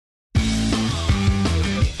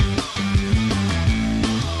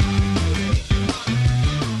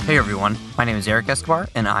Hey everyone, my name is Eric Escobar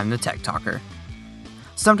and I'm the Tech Talker.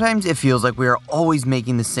 Sometimes it feels like we are always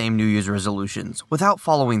making the same New Year's resolutions without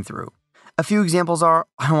following through. A few examples are,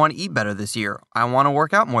 I want to eat better this year, I want to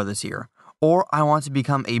work out more this year, or I want to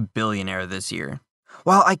become a billionaire this year.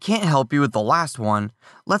 While I can't help you with the last one,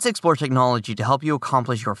 let's explore technology to help you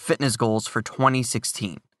accomplish your fitness goals for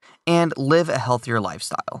 2016 and live a healthier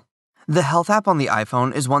lifestyle. The Health app on the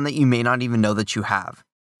iPhone is one that you may not even know that you have.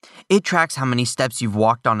 It tracks how many steps you've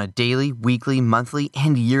walked on a daily, weekly, monthly,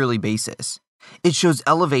 and yearly basis. It shows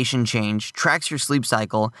elevation change, tracks your sleep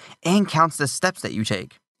cycle, and counts the steps that you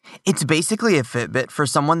take. It's basically a Fitbit for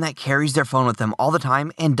someone that carries their phone with them all the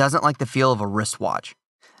time and doesn't like the feel of a wristwatch.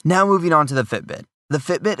 Now moving on to the Fitbit. The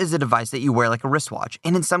Fitbit is a device that you wear like a wristwatch,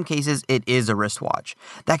 and in some cases, it is a wristwatch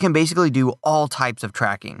that can basically do all types of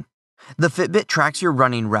tracking. The Fitbit tracks your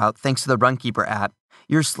running route thanks to the Runkeeper app,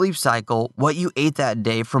 your sleep cycle, what you ate that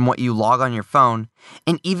day from what you log on your phone,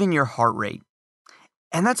 and even your heart rate.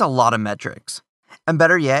 And that's a lot of metrics. And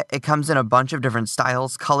better yet, it comes in a bunch of different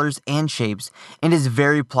styles, colors, and shapes, and is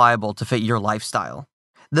very pliable to fit your lifestyle.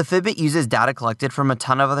 The Fitbit uses data collected from a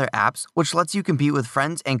ton of other apps, which lets you compete with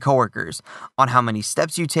friends and coworkers on how many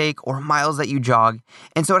steps you take or miles that you jog,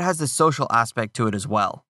 and so it has the social aspect to it as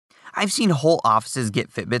well. I've seen whole offices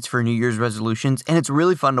get Fitbits for New Year's resolutions, and it's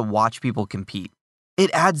really fun to watch people compete. It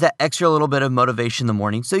adds that extra little bit of motivation in the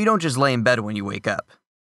morning so you don't just lay in bed when you wake up.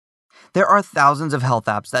 There are thousands of health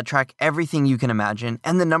apps that track everything you can imagine,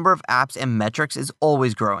 and the number of apps and metrics is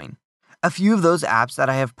always growing. A few of those apps that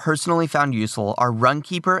I have personally found useful are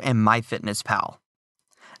Runkeeper and MyFitnessPal.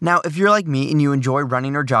 Now, if you're like me and you enjoy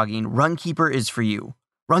running or jogging, Runkeeper is for you.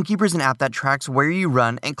 Runkeeper is an app that tracks where you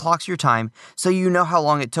run and clocks your time so you know how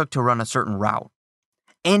long it took to run a certain route.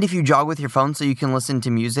 And if you jog with your phone so you can listen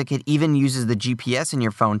to music, it even uses the GPS in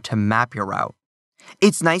your phone to map your route.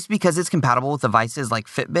 It's nice because it's compatible with devices like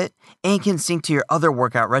Fitbit and can sync to your other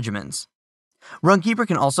workout regimens. Runkeeper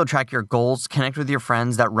can also track your goals, connect with your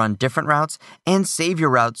friends that run different routes, and save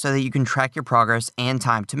your routes so that you can track your progress and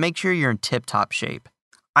time to make sure you're in tip-top shape.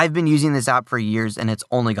 I've been using this app for years and it's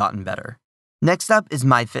only gotten better. Next up is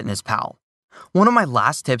MyFitnessPal. One of my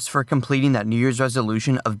last tips for completing that New Year's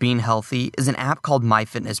resolution of being healthy is an app called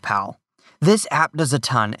MyFitnessPal. This app does a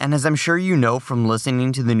ton, and as I'm sure you know from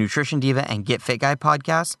listening to the Nutrition Diva and Get Fit Guy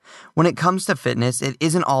podcasts, when it comes to fitness, it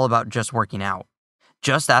isn't all about just working out.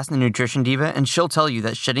 Just ask the Nutrition Diva and she'll tell you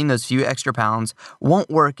that shedding those few extra pounds won't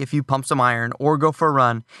work if you pump some iron or go for a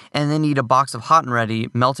run and then eat a box of hot and ready,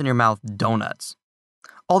 melt-in-your-mouth donuts.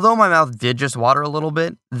 Although my mouth did just water a little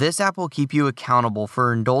bit, this app will keep you accountable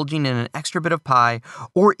for indulging in an extra bit of pie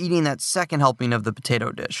or eating that second helping of the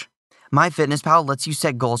potato dish. MyFitnessPal lets you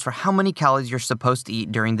set goals for how many calories you're supposed to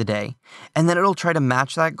eat during the day, and then it'll try to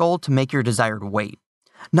match that goal to make your desired weight.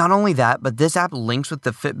 Not only that, but this app links with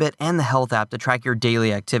the Fitbit and the Health app to track your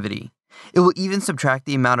daily activity. It will even subtract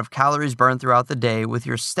the amount of calories burned throughout the day with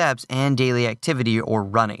your steps and daily activity or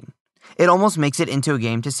running. It almost makes it into a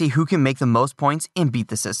game to see who can make the most points and beat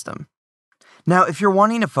the system. Now, if you're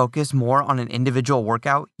wanting to focus more on an individual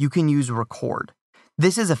workout, you can use Record.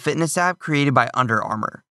 This is a fitness app created by Under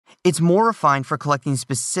Armour. It's more refined for collecting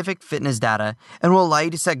specific fitness data and will allow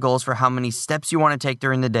you to set goals for how many steps you want to take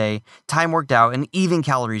during the day, time worked out, and even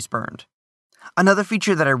calories burned. Another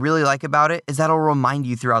feature that I really like about it is that it'll remind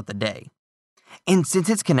you throughout the day. And since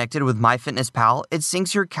it's connected with MyFitnessPal, it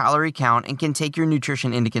syncs your calorie count and can take your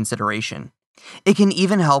nutrition into consideration. It can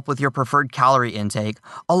even help with your preferred calorie intake,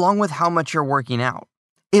 along with how much you're working out.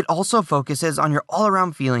 It also focuses on your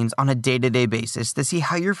all-around feelings on a day-to-day basis to see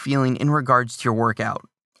how you're feeling in regards to your workout.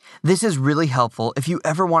 This is really helpful if you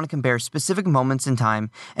ever want to compare specific moments in time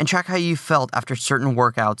and track how you felt after certain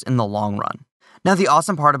workouts in the long run. Now, the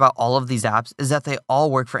awesome part about all of these apps is that they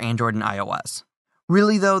all work for Android and iOS.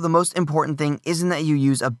 Really though, the most important thing isn't that you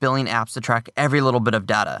use a billion apps to track every little bit of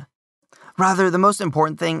data. Rather, the most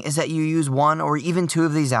important thing is that you use one or even two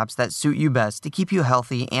of these apps that suit you best to keep you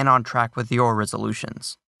healthy and on track with your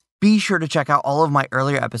resolutions. Be sure to check out all of my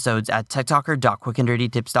earlier episodes at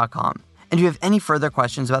techtalker.quickanddirtytips.com. And if you have any further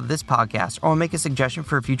questions about this podcast or want to make a suggestion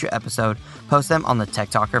for a future episode, post them on the Tech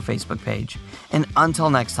Talker Facebook page. And until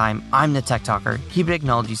next time, I'm the Tech Talker, keeping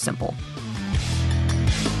technology simple.